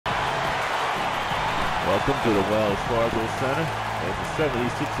Welcome to the Wells Fargo Center and the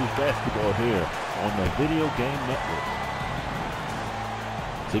 76ers basketball here on the Video Game Network.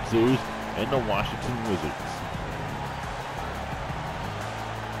 Sixers and the Washington Wizards.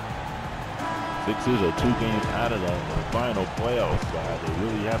 Sixers are 2 games out of the final playoff spot. They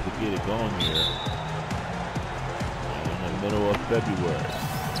really have to get it going here in the middle of February.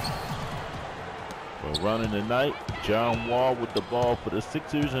 We're running tonight. John Wall with the ball for the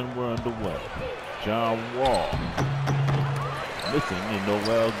Sixers, and we're underway. John Wall missing, and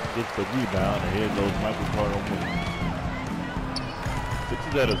Noel gets the rebound, and here goes Michael Carter-Williams.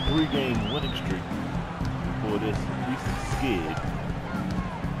 Sixers had a 3-game winning streak before this recent skid,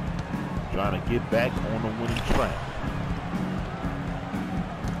 trying to get back on the winning track.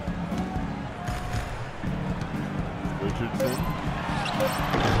 Richardson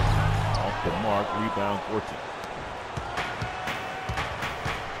off the mark, rebound 14.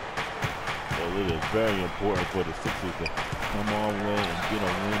 It is very important for the Sixers to come all the way and get a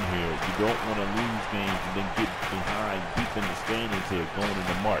win here. You don't want to lose games and then get behind deep in the standings here going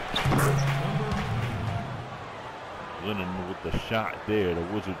into March. Lennon with the shot there. The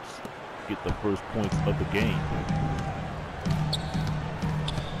Wizards get the first points of the game.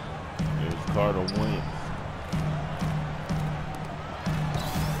 There's Carter Williams.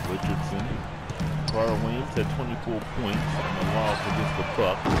 Richardson. Carter Williams had 24 points in the loss against the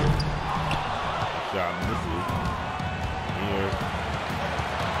Bucks. Shot misses. Here,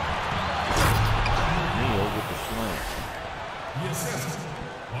 Neal with the slam. The assist,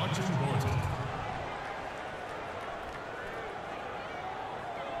 Archie Morton.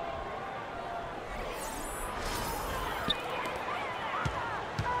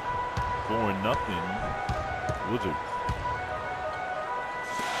 Four nothing Wizards.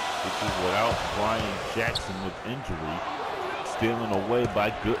 This is without Brian Jackson with injury. Stealing away by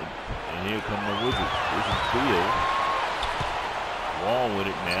Gooden. And here come the Wizards. This is Beal. Wall with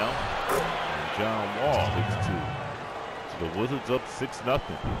it now. And John Wall hits 2. So the Wizards up 6-0.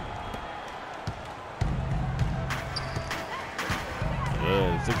 Yeah,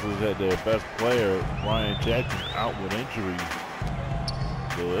 the Sixers had their best player, Brian Jackson, out with injury.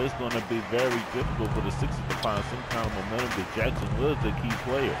 So it's going to be very difficult for the Sixers to find some kind of momentum, because Jackson was the key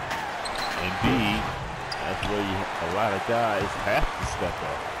player. And B, that's where a lot of guys have to step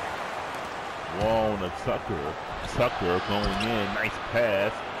up. Wall and a Tucker. Tucker going in. Nice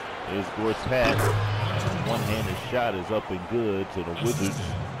pass. There's Gortat. And one-handed shot is up and good. So the Wizards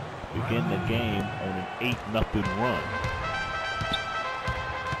begin the game on an 8-0 run.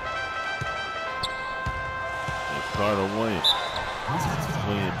 There's Carter Williams.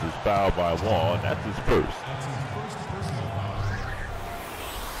 Williams is fouled by Wall, and that's his first.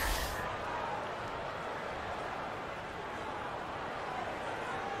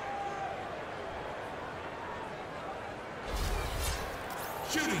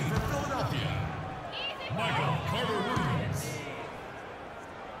 Shooting for Philadelphia, Michael Carter-Williams.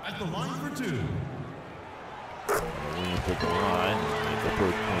 At the line for 2. Williams at the line, and the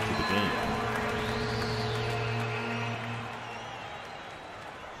first point of the game.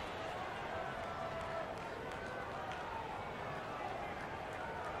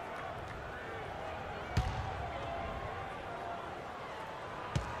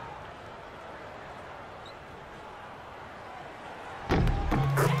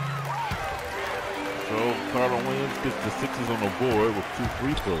 Carter Williams gets the Sixers on the board with 2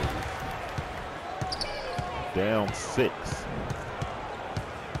 free throws. Down 6.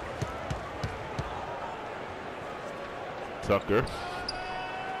 Tucker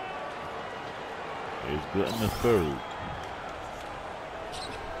is good in the third.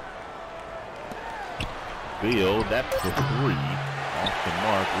 Beal, that's the 3. Off the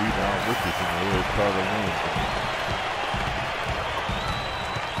mark, rebound Richardson. Here's Carter Williams.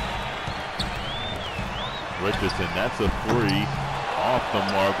 Richardson, that's a 3. Off the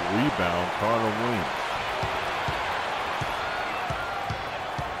mark, rebound, Carter Williams.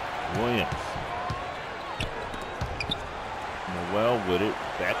 Williams. Noel with it,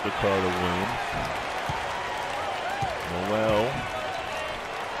 back to Carter Williams. Noel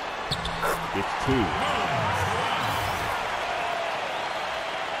gets 2.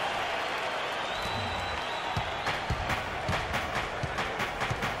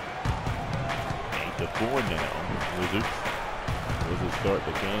 4 now. Wizards start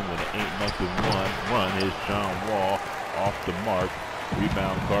the game with an 8-0 run. Here's John Wall off the mark.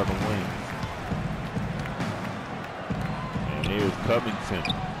 Rebound Carter Williams. And here's Covington.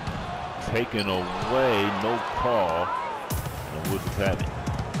 Taken away, no call. And the Wizards had it.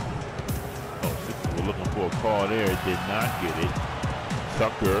 Oh, Sixers were looking for a call there. Did not get it.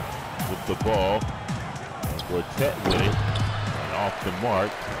 Tucker with the ball. Quartet with it. And off the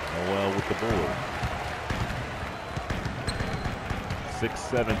mark. Noel with the board.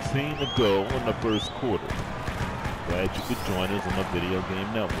 6:17 to go in the first quarter. Glad you could join us on the Video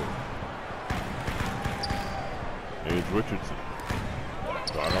Game Network. Here's Richardson.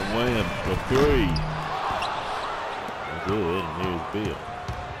 Carter Williams for three. Good, and here's Beal.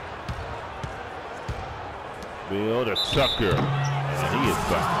 Beal to Tucker, and he is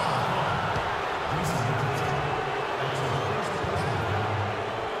back.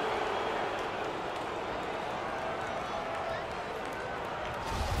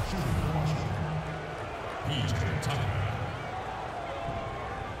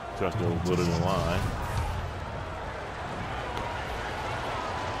 Tucker will go to the line.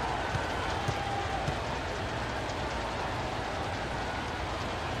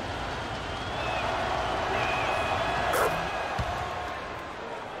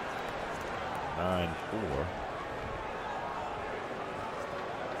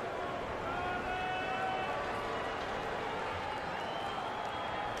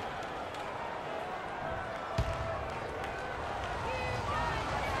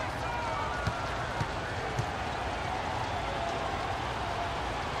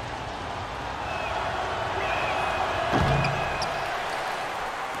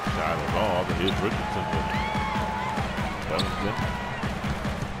 Here's Richardson with it. Wellington.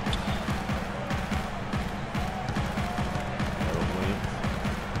 Williams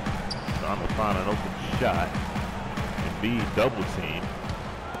trying to find an open shot. Embiid double team.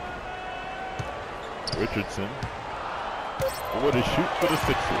 Richardson. What a shoot for the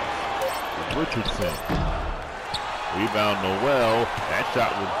Sixers. Richardson. Rebound Noel. That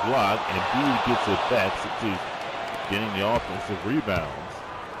shot was blocked. And Embiid gets it back. Sixers getting the offensive rebounds.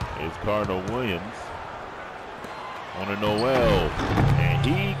 Is Cardinal Williams on a Noel, and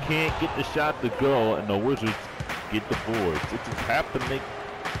he can't get the shot to go, and the Wizards get the board. Sixers have to make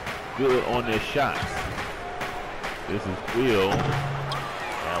good on their shots. This is Beal.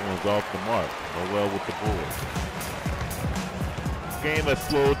 That one's off the mark. Noel with the board. Game has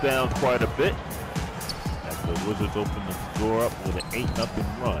slowed down quite a bit as the Wizards open the score up with an 8-0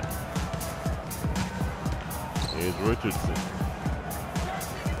 run. Here's Richardson.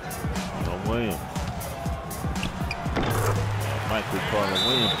 Williams. Michael Carter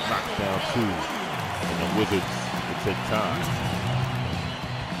Williams knocked down two, and the Wizards will take time.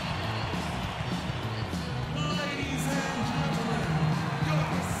 Ladies and gentlemen, your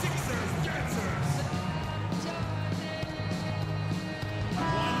Sixers dancers.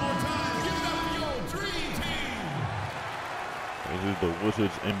 One more time, give it up for your dream team. This is the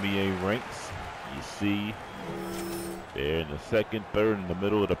Wizards NBA ranks. You see, they're in the second, third, in the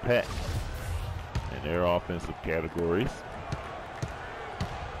middle of the pack in their offensive categories.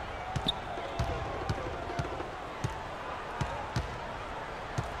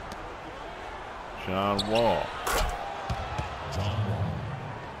 John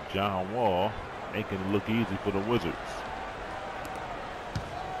Wall making it look easy for the Wizards.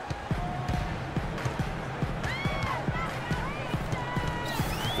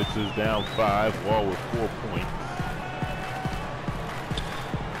 Sixers down 5, Wall with 4 points.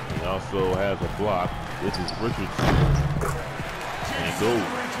 He also has a block. This is Richardson. And goes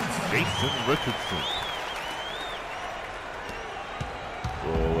Jason Richardson.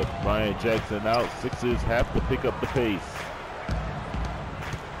 So with Brian Jackson out, Sixers have to pick up the pace.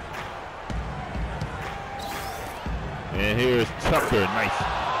 And here's Tucker. Nice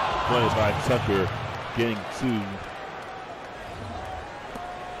play by Tucker getting two.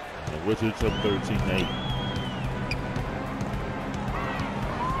 The Wizards up 13-8.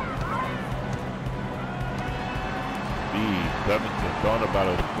 Covington thought about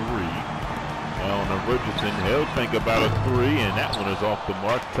a three. Now on Richardson, he'll think about a three, and that one is off the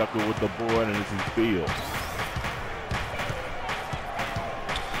mark. Tucker with the board, and this is Beal.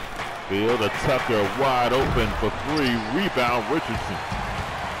 Beal to Tucker, wide open for three. Rebound, Richardson.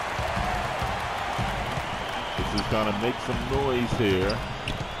 This is going to make some noise here.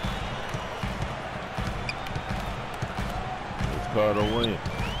 It's Carter Williams.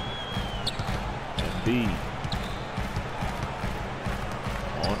 And Embiid.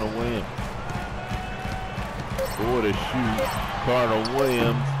 On the win. For the shoot. Carter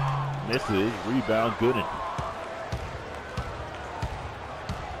Williams misses. Rebound Gooden.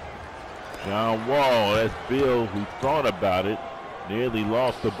 John Wall, that's Bill who thought about it. Nearly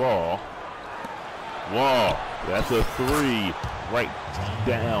lost the ball. Wall, that's a three. Right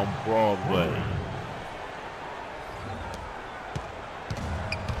down Broadway.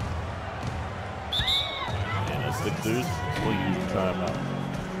 And the Sixers will use timeout.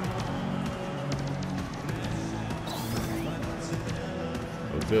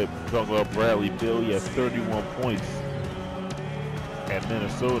 said, talking about Bradley Beal, he had 31 points at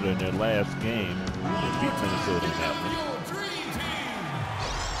Minnesota in their last game. They beat Minnesota in that one.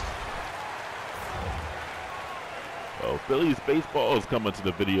 So Phillies baseball is coming to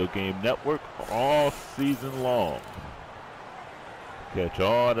the Video Game Network all season long. Catch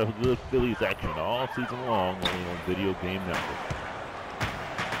all the good Phillies action all season long only on Video Game Network.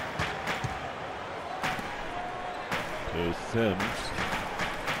 There's Sims.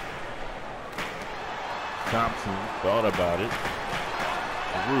 Thompson thought about it.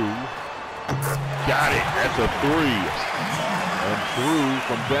 Threw. Got it. That's a 3. And threw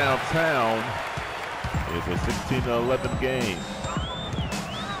from downtown. It's a 16-11 game.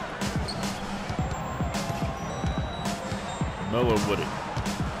 Miller with it.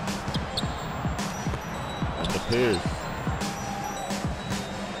 And the Pierce.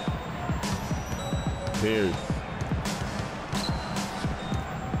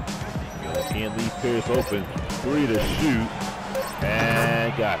 Can't leave Pierce open. 3 to shoot.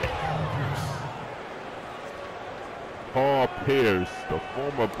 And got it. Paul Pierce, the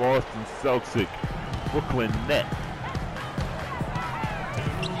former Boston Celtic, Brooklyn Net.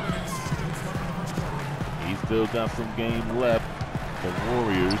 He's still got some game left. The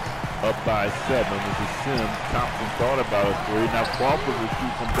Warriors up by 7. This is Sims. Thompson thought about a 3. Now Crawford will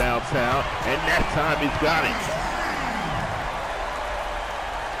shoot from downtown, and that time he's got it.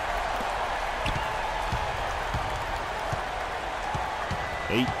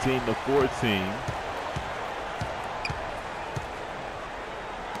 (18-14).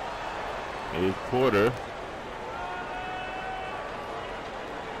 Here's Porter.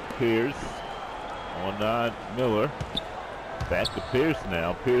 Pierce on 9, Miller. Back to Pierce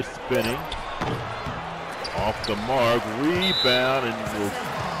now. Pierce spinning. Off the mark. Rebound and will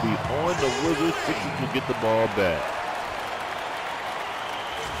be on the Wizards. Sixers will get the ball back.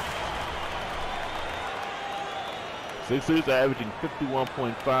 Sixers averaging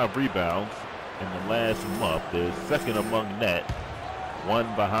 51.5 rebounds in the last month. They're second among net.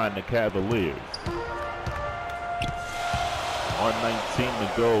 1 behind the Cavaliers. 1:19 to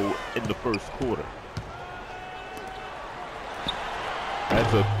go in the first quarter.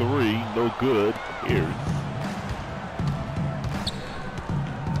 That's a 3, no good. Pierce.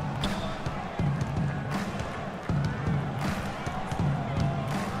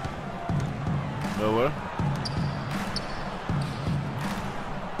 Miller.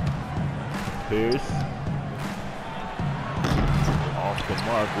 Pierce. Off the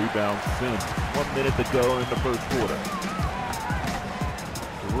mark, rebound Sims. 1 minute to go in the first quarter.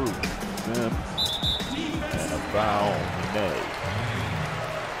 Through Sims. And a foul, Nene.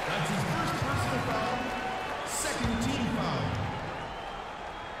 That's his first personal foul. Second team foul.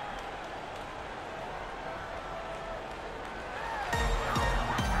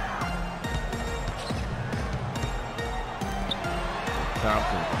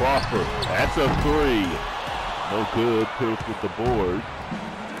 Thompson, Crawford, that's a 3. No good, Pierce with the board.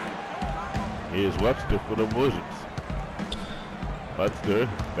 Here's Webster for the Wizards. Webster,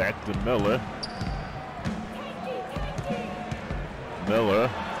 back to Miller. Miller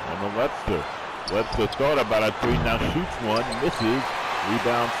on the Webster. Webster thought about a 3, now shoots one, misses.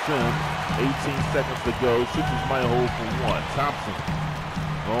 Rebound Sims, 18 seconds to go. Sixers might hold for 1. Thompson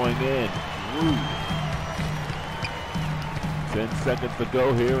going in, through. 10 seconds to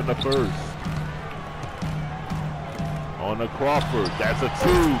go here in the first. On the Crawford, that's a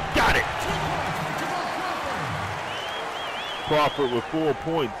 2. Got it! Crawford with 4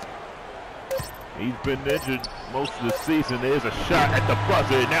 points. He's been injured most of the season. There's a shot at the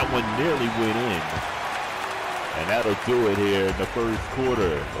buzzer, and that one nearly went in. And that'll do it here in the first quarter.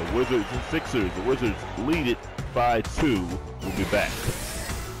 The Wizards and Sixers. The Wizards lead it by 2. We'll be back.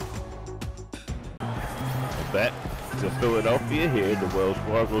 We're back to Philadelphia here at the Wells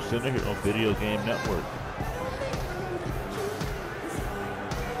Fargo Center here on Video Game Network.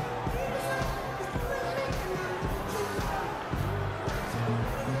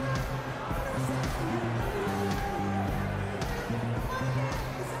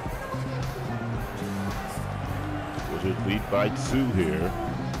 Wizards lead by 2 here.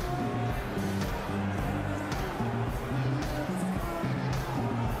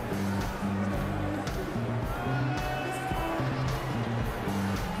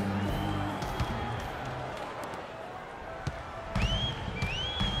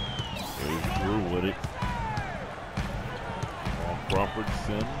 Crawford,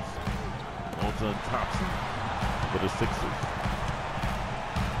 Sims, Malta and Thompson for the Sixers.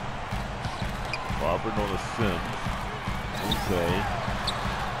 Crawford on the Sims. Malta.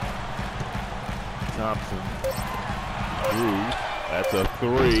 Thompson. Drew. That's a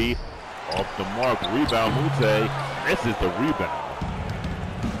three. Off the mark. Rebound, Mute. Misses the rebound.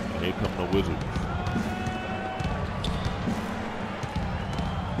 And here come the Wizards.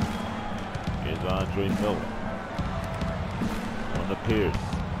 Here's Andre Miller. On the Pierce.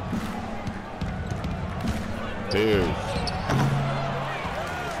 Pierce.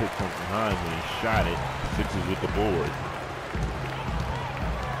 Hit from behind when he shot it. Sixers with the board.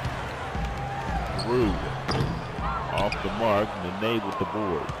 Through. Off the mark. Nene with the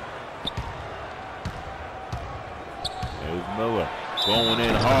board. There's Miller. Going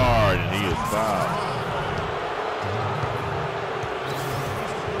in hard, and he is fouled.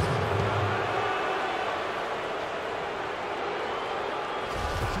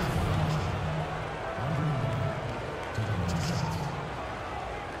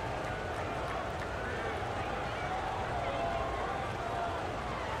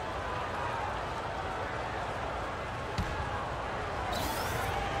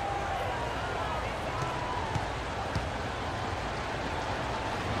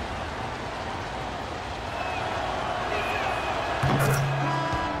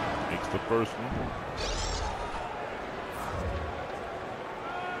 Makes the first one.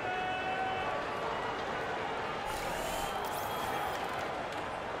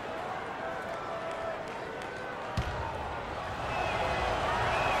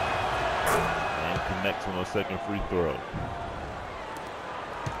 And connects on a second free throw.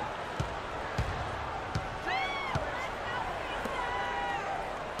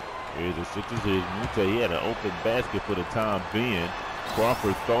 Here's the Sixers. Here's Mute. He had an open basket for the time being.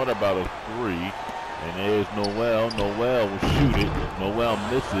 Crawford thought about a three. And there's Noel. Noel will shoot it. Noel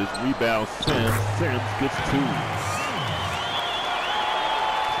misses. Rebound Sims. Sims gets two.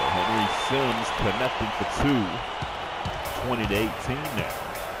 So Henry Sims connecting for two. 20-18 now.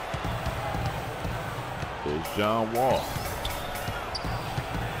 There's John Wall.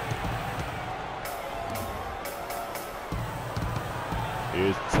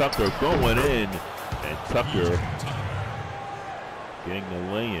 Here's Tucker going in, and Tucker getting the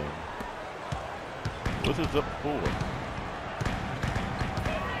lay-in. Wizards up 4.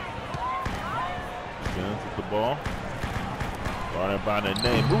 Sims with the ball. Guarded by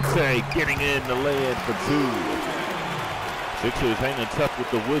Nene. Mute getting in the lay-in for 2. Sixers hanging tough with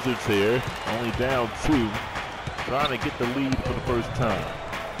the Wizards here. Only down 2. Trying to get the lead for the first time.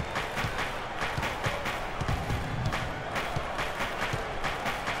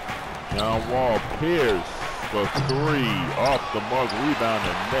 John Wall, Pierce for 3, off the mark, rebound,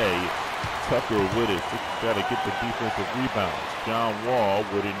 and May. Tucker with it. Got to get the defensive rebounds. John Wall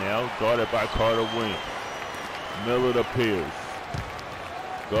with it now, guarded by Carter Williams. Miller to Pierce,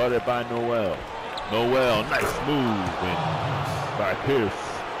 guarded by Noel. Noel, nice move by Pierce,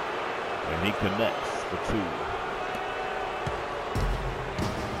 and he connects for 2.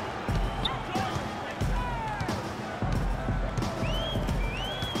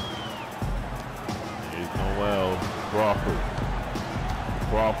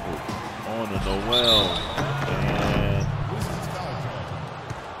 Crawford on to Noel, and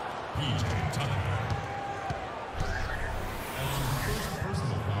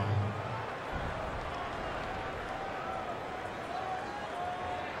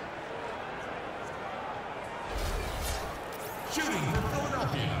shooting for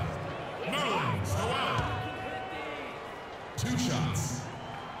Philadelphia, Nerlens Noel. 2 shots.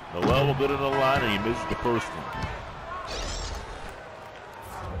 Noel will go to the line, and he misses the first one.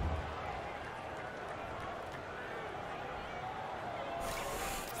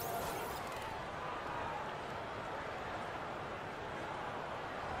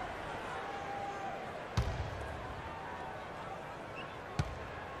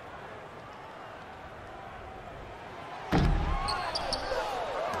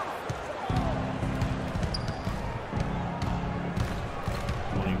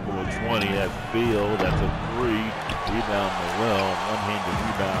 That's Beal, that's a 3. Rebound Noel, one-handed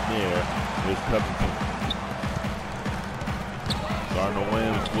rebound there. Here's Covington. Carter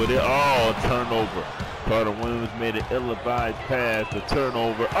Williams with it. Oh, turnover. Carter Williams made an ill-advised pass, the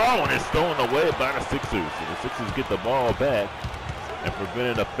turnover. Oh, and it's thrown away by the Sixers. So the Sixers get the ball back and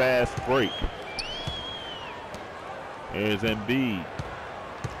prevented a fast break. Here's Embiid.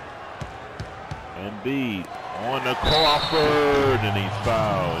 Embiid on to Crawford, and he's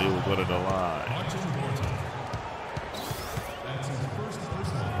fouled. He will go to the line. That's his first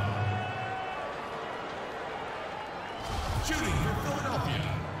personal foul. Shooting for Philadelphia,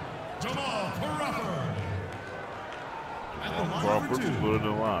 Jamal Crawford. At the line Crawford for 2. will go to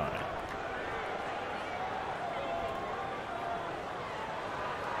the line.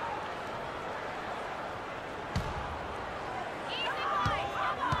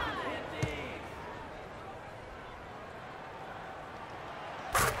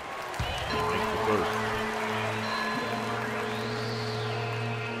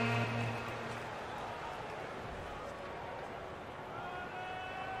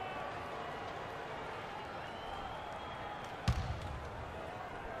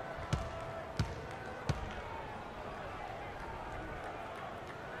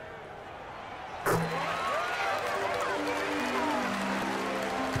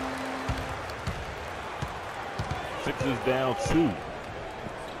 Sixers down 2.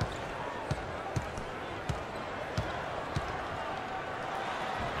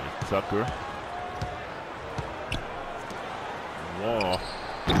 Here's Tucker. Wall.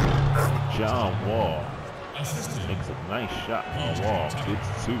 John Wall makes a nice shot on Wall.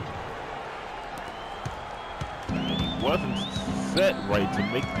 Gets 2. And he wasn't set right to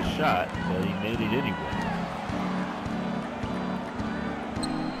make the shot, but he made it anyway.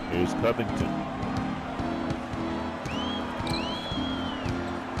 Here's Covington.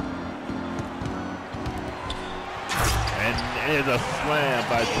 And there's a slam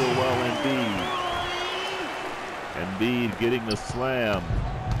by Joel Embiid. Embiid getting the slam.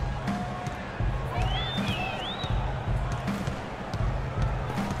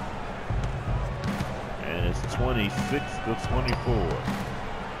 And it's 26-24.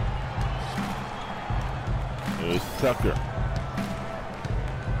 There's Tucker.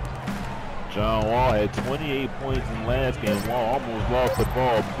 John Wall had 28 points in last game. Wall almost lost the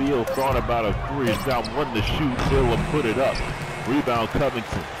ball. Beal thought about a 3. He's got 1 to shoot. Beal will put it up. Rebound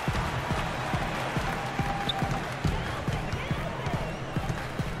Covington.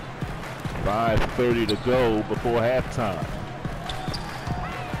 .5:30 to go before halftime.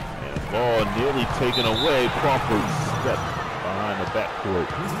 And the ball nearly taken away. Crawford stepped behind the backcourt.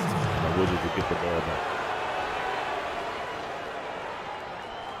 And the Wizards will get the ball back.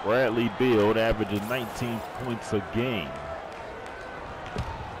 Bradley Beal averages 19 points a game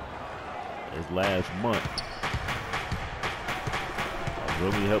his last month. That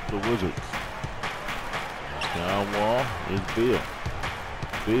really helped the Wizards. John Wall is Beal.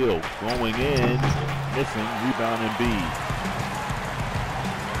 Beal going in, missing, rebound Embiid.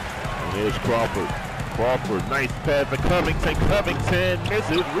 And there's Crawford. Crawford, nice pass to Covington. Covington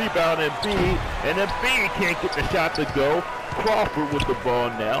misses, rebound Embiid, and Embiid can't get the shot to go. Crawford with the ball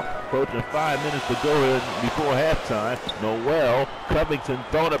now, approaching 5 minutes to go here before halftime. Noel, Covington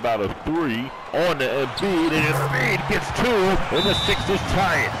thought about a 3 on the Embiid, and Embiid gets 2, and the Sixers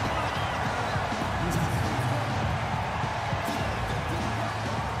tie it.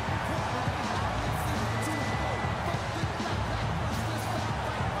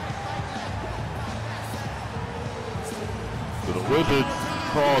 So the Wizards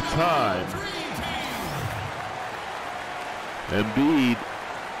call time. Embiid,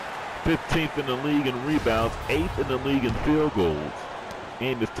 15th in the league in rebounds, 8th in the league in field goals.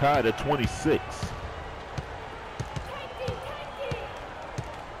 Game is tied at 26.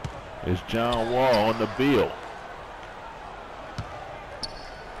 It's John Wall on the Beal.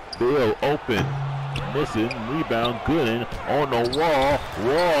 Beal open, missing, rebound, Gooden on the Wall.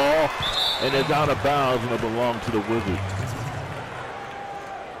 Wall, and it's out of bounds, and it belongs to the Wizards.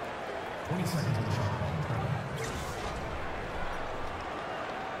 20 seconds on the shot.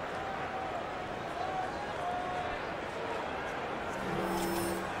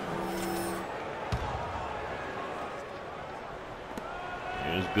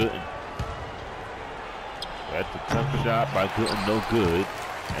 Here's Gooden. That's a tough shot by Gooden, no good.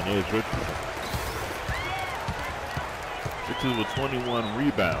 And here's Richardson. Sixers with 21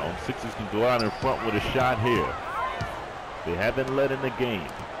 rebounds. Sixers can go out in front with a shot here. They haven't led in the game.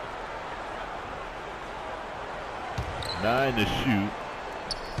 9 to shoot.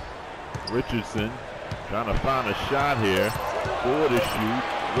 Richardson trying to find a shot here. 4 to shoot.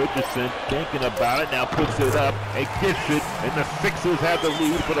 Richardson thinking about it, now puts it up and gets it, and the Sixers have the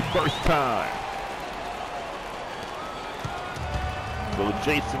lead for the first time. So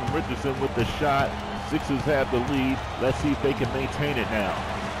Jason Richardson with the shot. Sixers have the lead. Let's see if they can maintain it now.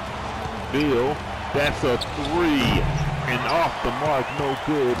 Beal, that's a 3, and off the mark, no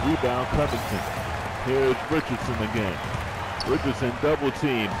good. Rebound Covington. Here's Richardson again. Richardson double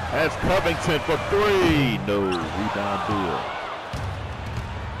team, has Covington for 3. No, rebound Beal.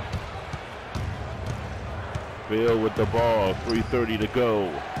 Beal with the ball, 3:30 to go.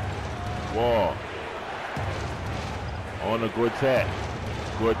 Wall on the Gortat.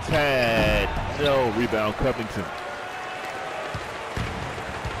 Gortat, no, rebound Covington.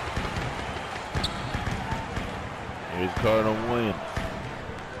 Here's Cardinal Williams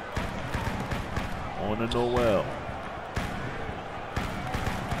on the Noel.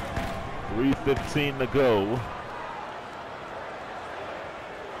 3:15 to go.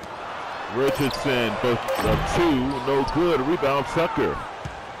 Richardson for 2, no good. Rebound Tucker.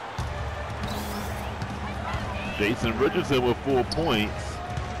 Jason Richardson with 4 points.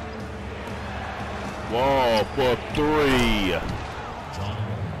 Wall for 3.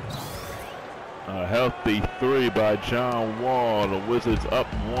 A healthy 3 by John Wall. The Wizards up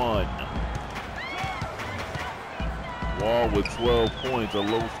 1. Wall with 12 points, a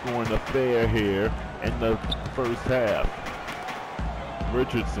low-scoring affair here. And the first half.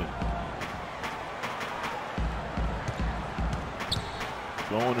 Richardson.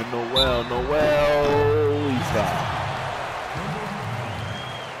 Going to Noel. Noel, he's fouled.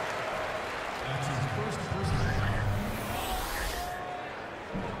 That's his first personal foul.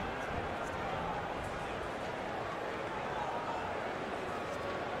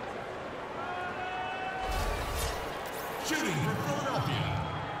 Shooting for Philadelphia,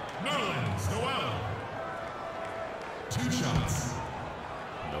 Nerlens Noel. 2 shots.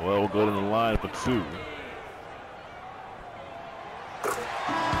 Noel will go to the line for 2.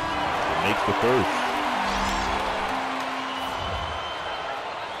 Makes the first.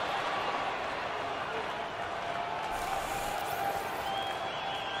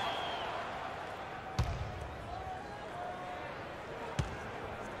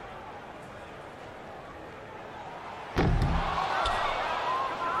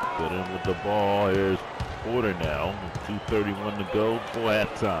 Good in with the ball. Here's Porter now. 2:31 to go for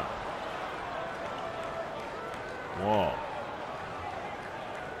halftime. Wall.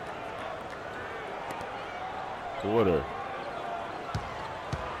 Porter.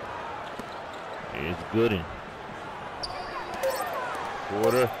 Here's Gooden.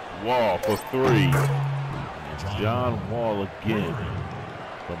 Porter. Wall for 3. And John Wall again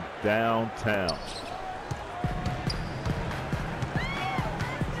from downtown.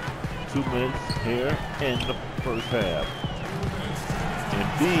 2 minutes here in the first half.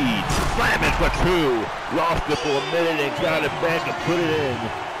 Embiid slamming for 2. Lost it for a minute and got it back and put it in.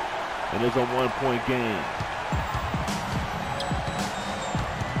 And it's a 1-point game.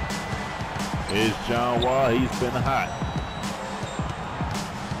 Here's John Wall. He's been hot.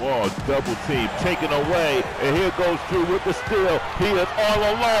 Wall double team taken away, and here goes Drew with the steal. He is all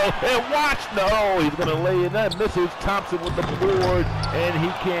alone, and watch, no, he's gonna lay in that. Misses. Thompson with the board, and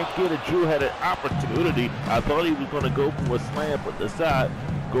he can't get it. Drew had an opportunity. I thought he was gonna go for a slam from the side,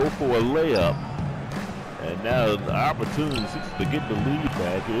 go for a layup, and now the opportunity to get the lead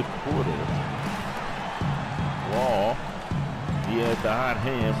back is Porter. Wall. He had the hot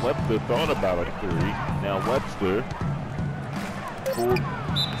hand. Webster thought about a 3. Now Webster, 4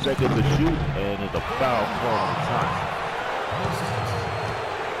 seconds to shoot, and it's a foul call on Thompson.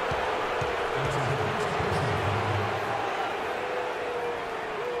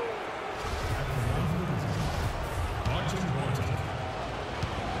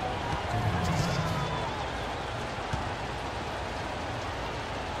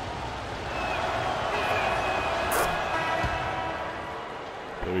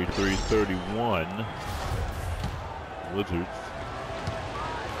 Thirty-three, 31. Wizards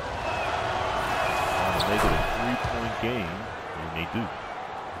trying to make it a 3-point game, and they do.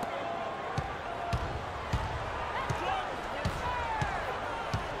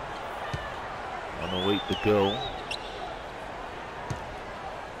 On the wait to go.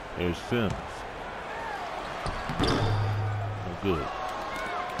 There's Sims. No good.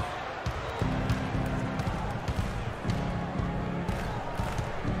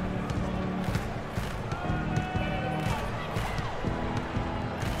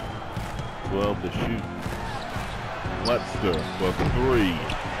 To shoot. Webster for 3.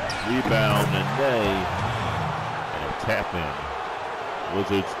 Rebound and they. And a tap in.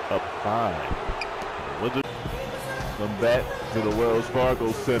 Wizards up 5. Wizards come back to the Wells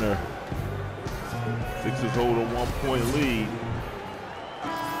Fargo Center. Sixers hold a 1-point lead.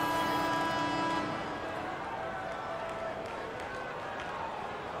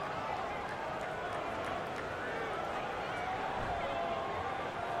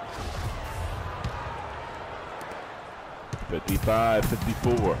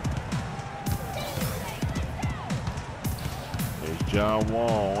 (55-54). There's John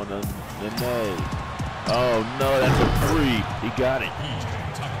Wall on the net. Oh no, that's a 3. He got it.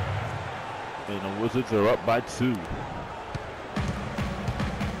 And the Wizards are up by 2.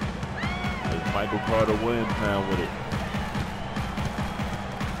 There's Michael Carter Williams now with it.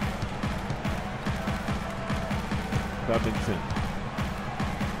 Covington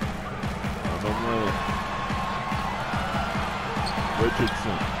on the wing.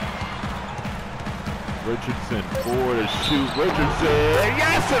 Richardson for the shoot. Richardson,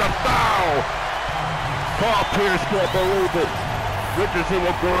 yes, and a foul! Paul Pierce can't believe it. Richardson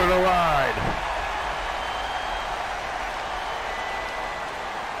will go to the line.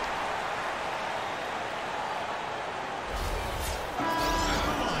 At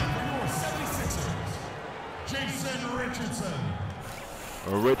the line for your 76ers, Jason Richardson.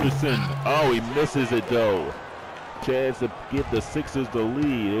 Richardson, oh, he misses it though. Chance to give the Sixers the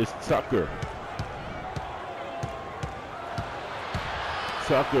lead is Tucker.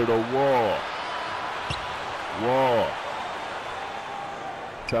 Tucker to Wall. Wall.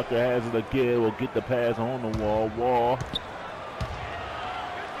 Tucker has it again. Will get the pass on the wall. Wall.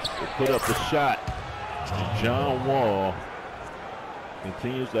 Will put up the shot. And John Wall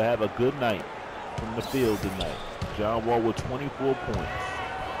continues to have a good night from the field tonight. John Wall with 24 points.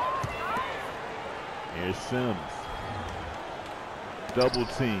 Here's Sims. Double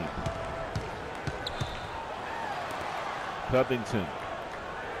team. Covington.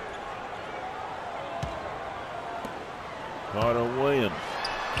 Carter Williams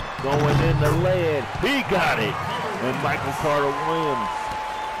going in the lane. He got it. And Michael Carter Williams.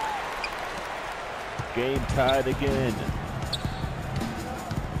 Game tied again.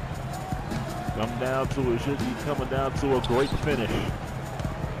 Come down to it. Should be coming down to a great finish.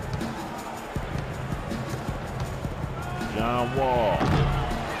 John Wall.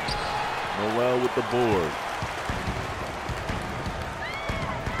 Noel with the board.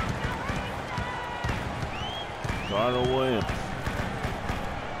 Carter Williams.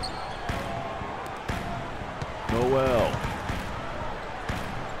 Noel.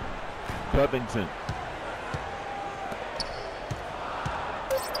 Covington.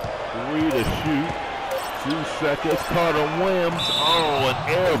 3 to shoot. 2 seconds. Carter Williams. Oh, an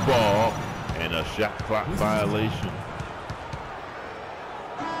air ball. And a shot clock violation.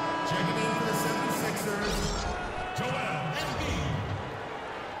 Checking in for the 76ers, Joel Embiid.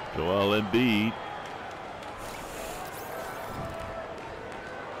 Joel Embiid.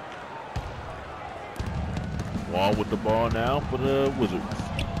 Wall with the ball now for the Wizards.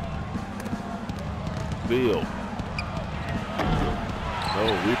 Beal. No,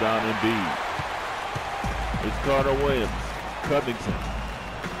 rebound Embiid. It's Carter Williams. Covington.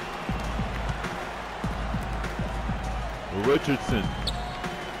 Richardson.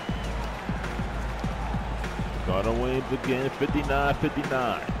 Carter Williams again,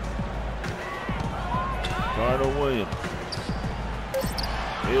 59-59. Carter Williams.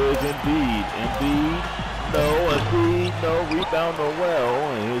 Here's Embiid. Embiid. No, Embiid, no, rebound Noel,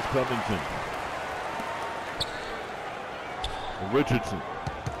 and here's Covington. Richardson.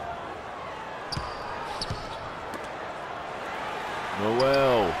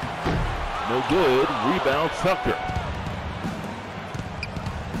 Noel, no good, rebound Tucker.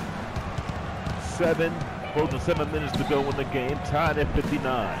 7 minutes to go in the game, tied at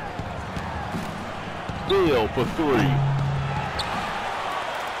 59. Beal for 3.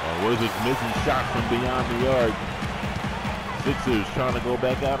 Wizards missing shots from beyond the arc. Sixers trying to go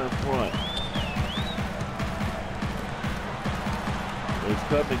back out in front. There's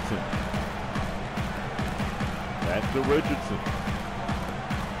Covington. Back to Richardson.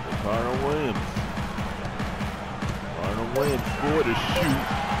 To Carter Williams. Carter Williams for to shoot.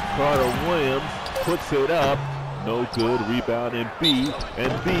 Carter Williams puts it up. No good. Rebound Embiid.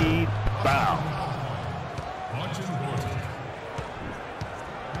 Embiid foul.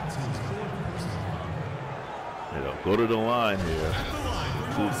 Go to the line here. At the line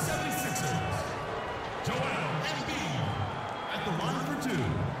for the 76ers, Joel Embiid. At the line for 2.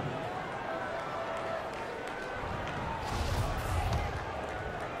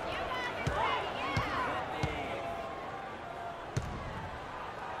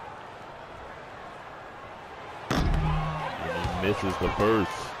 And he misses the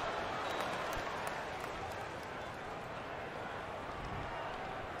first.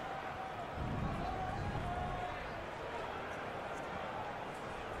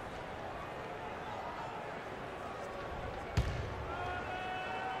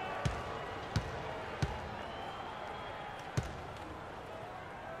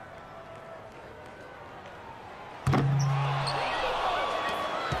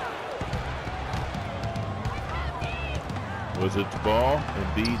 Wizards ball.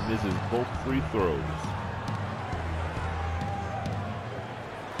 Embiid misses both free throws.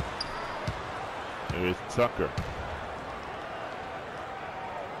 Here's Tucker.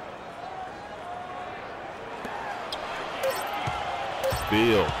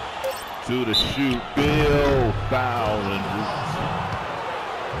 Beal. 2 to shoot. Beal foul and roots.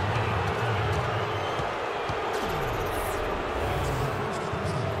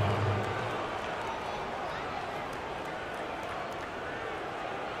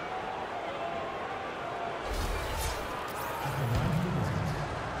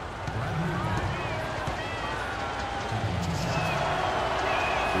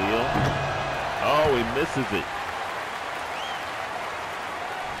 Oh, he misses it.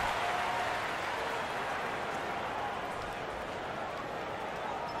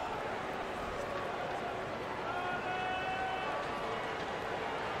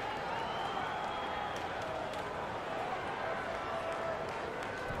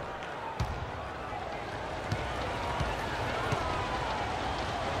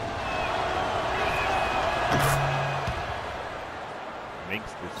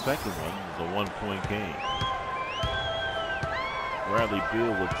 The second one is a 1-point game. Bradley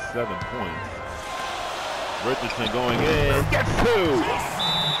Beal with 7 points. Richardson going in, gets 2!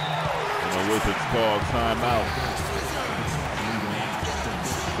 And the Wizards call timeout.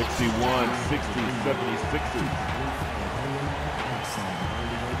 61-60, 76ers.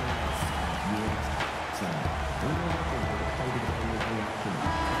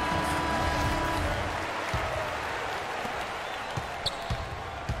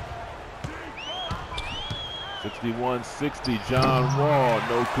 .61-60, John Wall,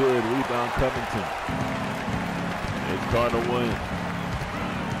 no good. Rebound Covington. It's Carter Williams.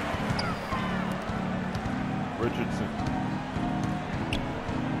 Richardson.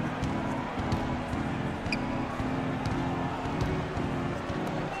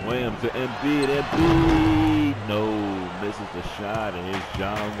 Williams to Embiid. Embiid, no, misses the shot, and here's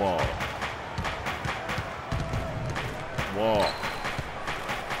John Wall. Wall.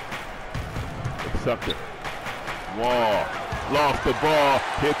 Sucker. Wall, lost the ball.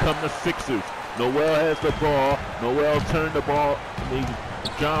 Here come the Sixers. Noel has the ball. Noel turned the ball.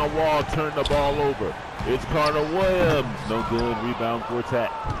 John Wall turned the ball over. It's Carter Williams. No good. Rebound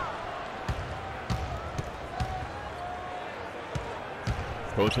Quartet.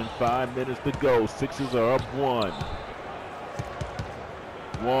 Approaching 5 minutes to go. Sixers are up 1.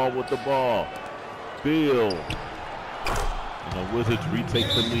 Wall with the ball. Beal. And the Wizards retake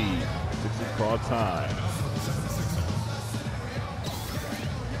the lead. Sixers call time.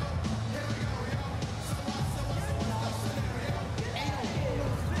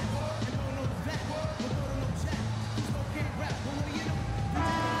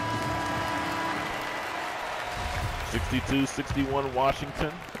 .62-61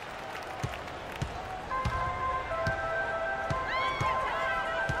 Washington.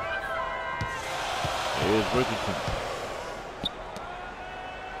 Here's Richardson.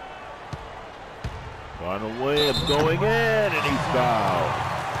 Carter Williams going in, and he's fouled.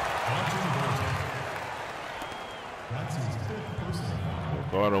 So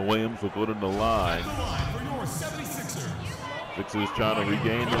Carter Williams will go to the line. Sixers trying to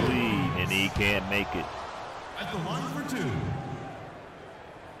regain the lead, and he can't make it. At the line for 2.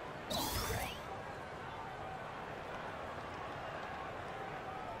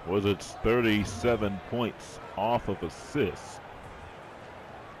 Wizards 37 points off of assists.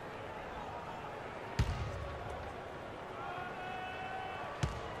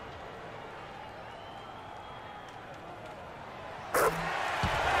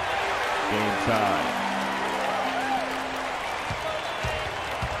 Game time.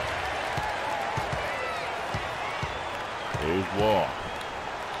 Here's Wall.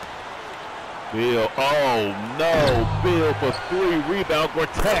 Beal, oh no, Beal for 3, rebound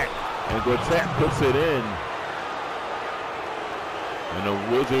Gortat, and Gortat puts it in. And the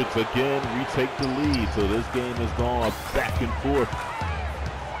Wizards again retake the lead, so this game has gone back and forth.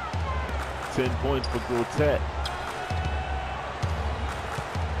 10 points for Gortat.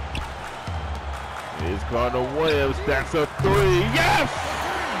 Here's Carter Williams, stacks a 3, yes!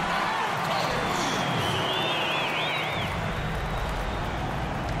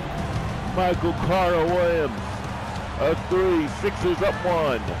 Michael Carter Williams, a 3, Sixers up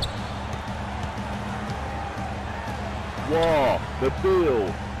 1. Wall, the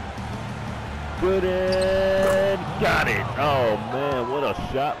Beal, good in, got it. Oh man, what a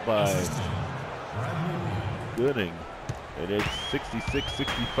shot by Gooding. And it's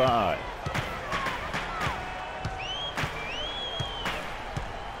 66-65.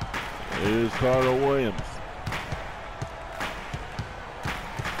 Here's Carter Williams.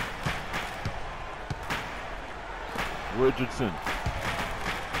 Richardson.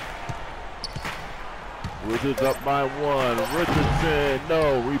 Wizards up by 1. Richardson,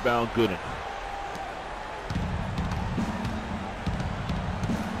 no, rebound Gooding.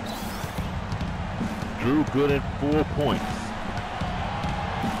 Drew Gooden 4 points.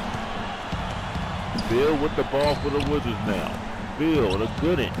 Beal with the ball for the Wizards now. Beal to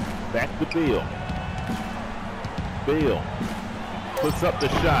Gooden, back to Beal. Beal puts up the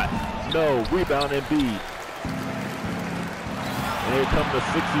shot. No, rebound Embiid. And here come the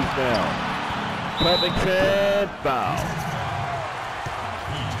Sixers now. Covington, foul.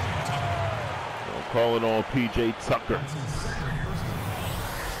 They'll call it on P.J. Tucker.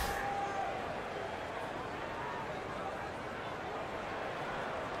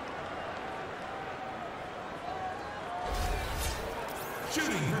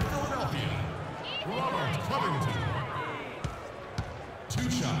 Shooting for Philadelphia, Robert Covington. 2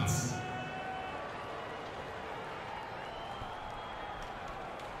 shots.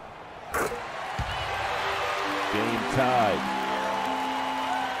 Game tied.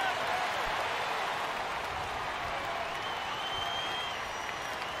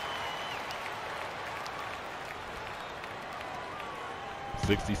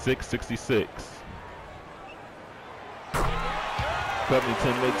 66-66.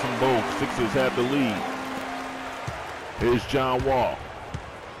 Covington makes them both. Sixers have the lead. Here's John Wall.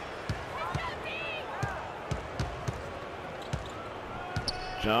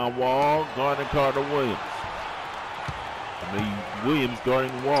 John Wall guarding Carter Williams. Williams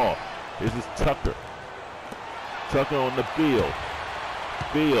guarding Wall. This is Tucker. Tucker on the Beal.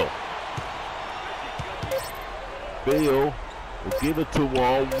 Beal will give it to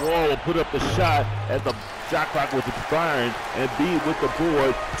Wall. Wall will put up the shot as the shot clock was expiring, and Embiid with the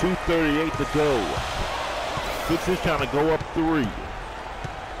board. 2:38 to go. Sixers trying to go up 3.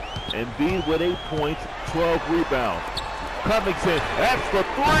 Embiid with 8 points, 12 rebounds. Covington, that's for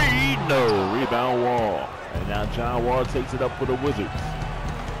 3. No, rebound Wall. And now John Wall takes it up for the Wizards.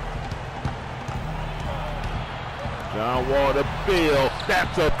 John Wall to Beal,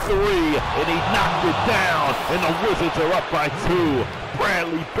 that's a 3, and he knocked it down, and the Wizards are up by 2.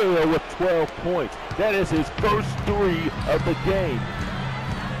 Bradley Beal with 12 points. That is his first 3 of the game.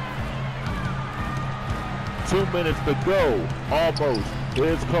 2 minutes to go, almost.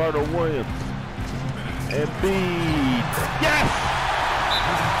 Here's Carter Williams. Embiid, yes!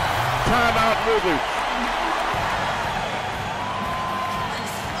 Timeout Wizards.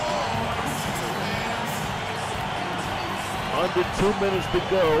 Under 2 minutes to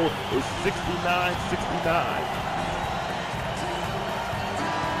go. It's 69-69.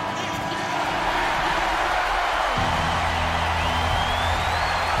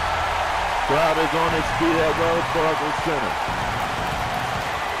 Crowd is on its feet at Wells Fargo Center.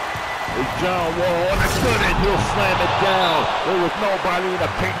 It's John Wall understood it. He'll slam it down. There was nobody in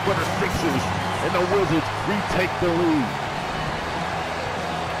the paint for the Sixers, and the Wizards retake the lead.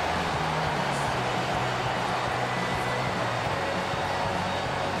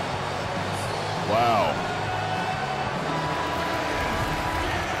 Wow.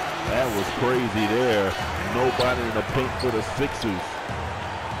 That was crazy there. Nobody in the paint for the Sixers.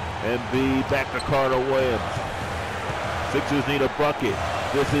 Embiid back to Carter Williams. Sixers need a bucket.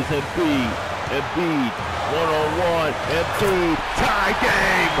 This is Embiid. Embiid, one-on-one. Embiid, tie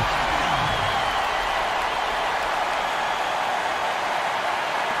game.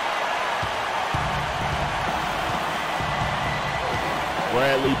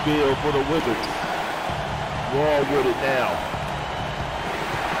 Bradley Beal for the Wizards. Wall with it now.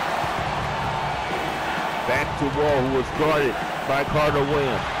 Back to Wall, who was guarded by Carter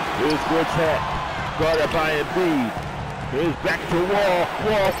Williams. Here's Gortat, guarded by Embiid. Here's back to Wall.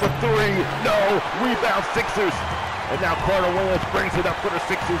 Wall for 3. No, rebound Sixers. And now Carter Williams brings it up for the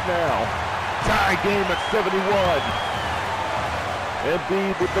Sixers now. Tie game at 71.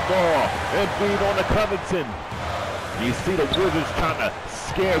 Embiid with the ball. Embiid on the Covington. You see the Wizards trying to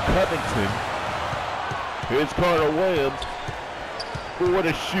scare Covington. Here's Carter Williams. 4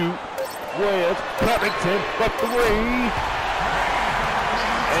 to shoot. Williams, Covington for 3.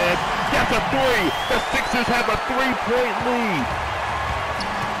 And that's a 3. The Sixers have a 3-point lead.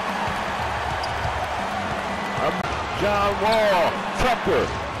 John Wall, Tucker.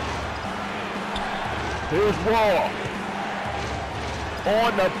 Here's Wall.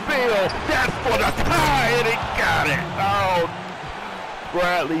 On the field, that's for the tie, and he got it. Oh,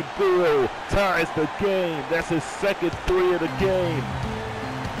 Bradley Beal ties the game. That's his second 3 of the game.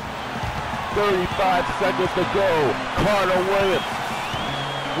 35 seconds to go. Carter Williams.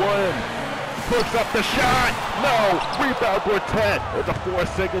 Williams puts up the shot. No, rebound Gortat. There's a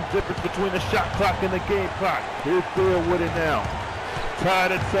 4-second difference between the shot clock and the game clock. Here's Beal with it now.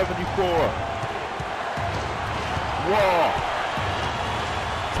 Tied at 74. Wall.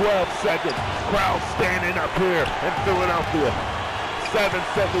 12 seconds. Crowd standing up here in Philadelphia. 7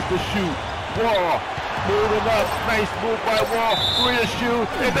 seconds to shoot. Wall moving up. Nice move by Wall. 3 to shoot.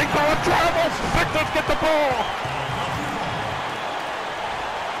 And they call a travel. Sixers get the ball.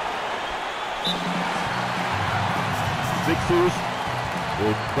 Sixers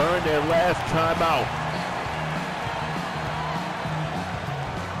will burn their last timeout.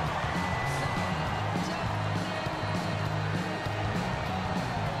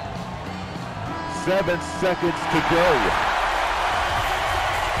 Seven seconds to go.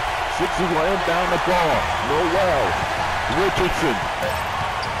 Sixers will inbound the ball. Noel. Richardson.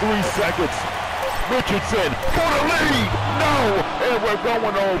 3 seconds. Richardson for the lead. No, and we're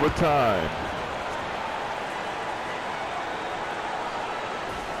going overtime.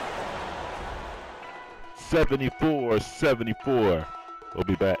 $74-74. We'll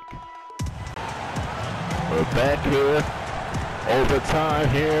be back. We're back here. Overtime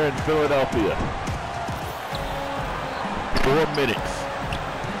here in Philadelphia. 4 minutes.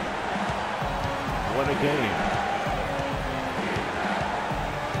 What a game.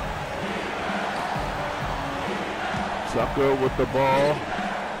 Tucker with the ball.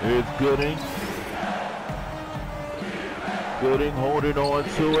 Here's Gooding. Gooding holding on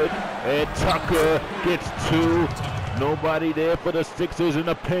to it. And Tucker gets 2. Nobody there for the Sixers in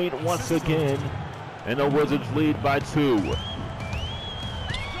the paint once again. And the Wizards lead by 2.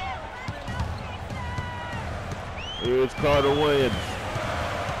 Here's Carter Williams.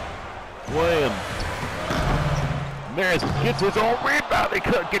 Williams. Maris gets his own rebound. They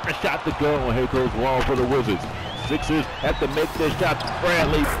couldn't get the shot to go. And here goes Wall for the Wizards. Sixers have to make their shot.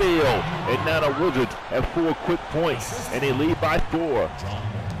 Bradley Beal. And now the Wizards have 4 quick points. And they lead by 4.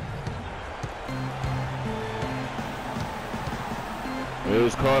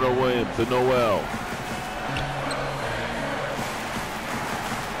 Here's Carter Williams to Noel.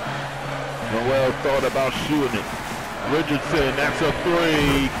 Noel thought about shooting it. Richardson, that's a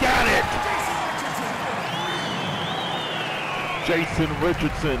 3. Got it! Jason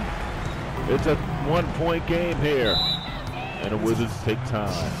Richardson. It's a 1-point game here. And the Wizards take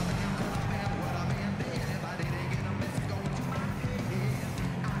time.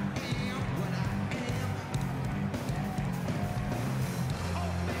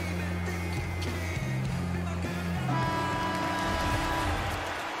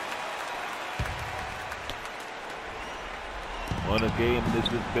 What a game this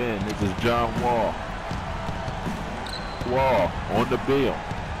has been. This is John Wall. Wall on the Beal.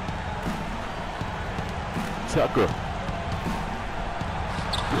 Tucker.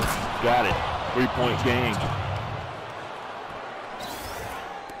 Got it. 3-point game.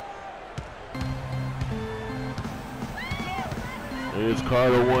 Here's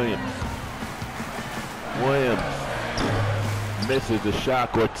Carter Williams. Williams misses the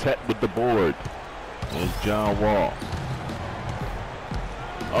shot. Quartet with the board. Here's John Wall.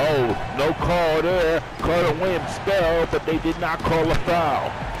 Oh, no call there. Carter Williams fell, but they did not call a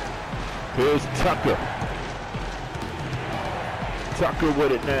foul. Here's Tucker. Tucker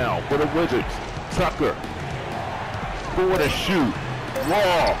with it now for the Wizards. Tucker. 4 to shoot.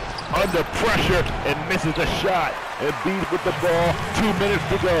 Wall under pressure and misses the shot. Embiid with the ball. 2 minutes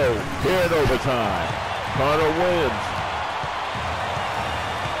to go here in overtime. Carter Williams.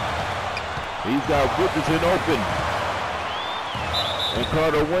 He's got Richardson open. And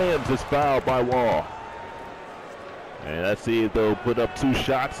Carter Williams is fouled by Wall. And let's see if they'll put up 2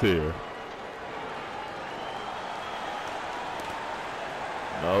 shots here.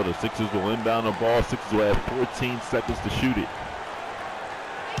 No, the Sixers will inbound the ball. Sixers will have 14 seconds to shoot it.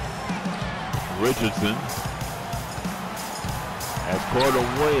 Richardson has Carter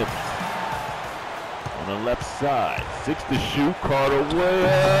Williams on the left side. 6 to shoot. Carter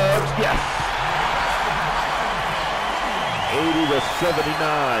Williams. Yes! 80 to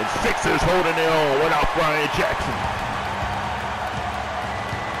 79. Sixers holding their own without Brian Jackson.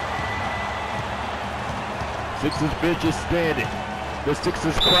 Sixers bench is standing. The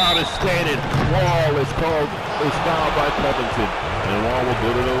Sixers crowd is standing. Wall is fouled by Covington. And Wall will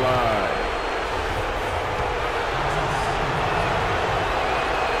go to the line.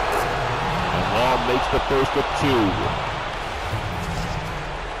 And Wall makes the first of 2.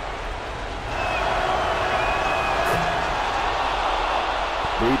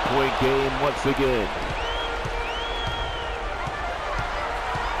 Three-point game once again.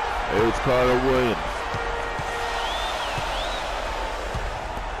 There's Carter Williams.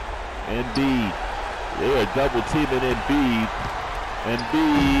 Embiid. They are double teaming Embiid.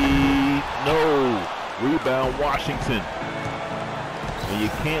 Embiid, no. Rebound Washington. And you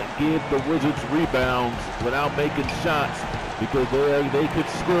can't give the Wizards rebounds without making shots because they could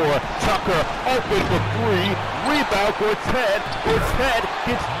score. Tucker open for 3. Rebound Quartet. Quartet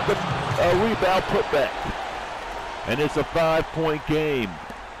gets the rebound put back. And it's a 5-point game.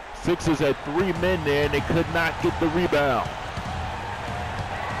 Sixers had 3 men there and they could not get the rebound.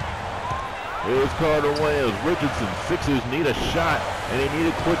 Here's Carter Williams. Richardson. Sixers need a shot and they need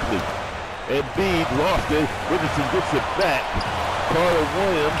it quickly. Embiid lost it. Richardson gets it back. Carter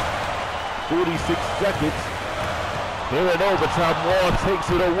Williams, 46 seconds. Here in overtime, Wall takes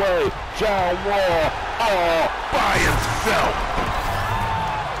it away. John Wall, all by himself.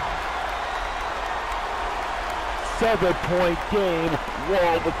 7-point game,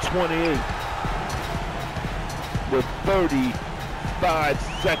 Wall with 28. With 35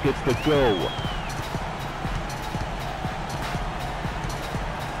 seconds to go.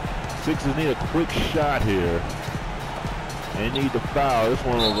 Sixers need a quick shot here. They need the foul. This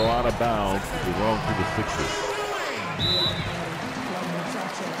one will go out of bounds. It belongs to the Sixers.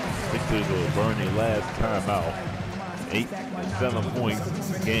 Sixers will burn their last timeout. 7-point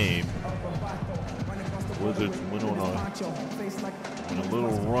game. Wizards went on a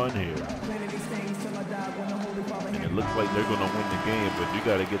little run here. And it looks like they're going to win the game, but you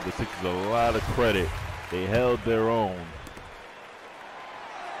got to give the Sixers a lot of credit. They held their own.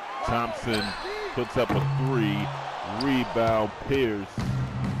 Thompson puts up a 3, rebound Pierce,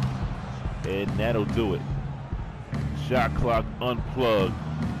 and that'll do it. Shot clock unplugged.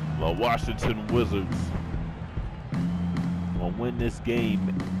 The Washington Wizards will win this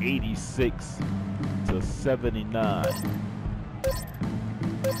game 86-79.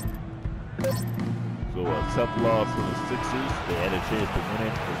 So a tough loss for the Sixers. They had a chance to win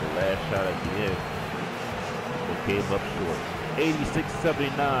it for the last shot at the end. They came up short.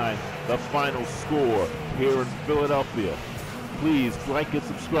 86-79, the final score here in Philadelphia. Please like and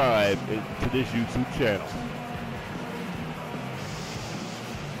subscribe to this YouTube channel.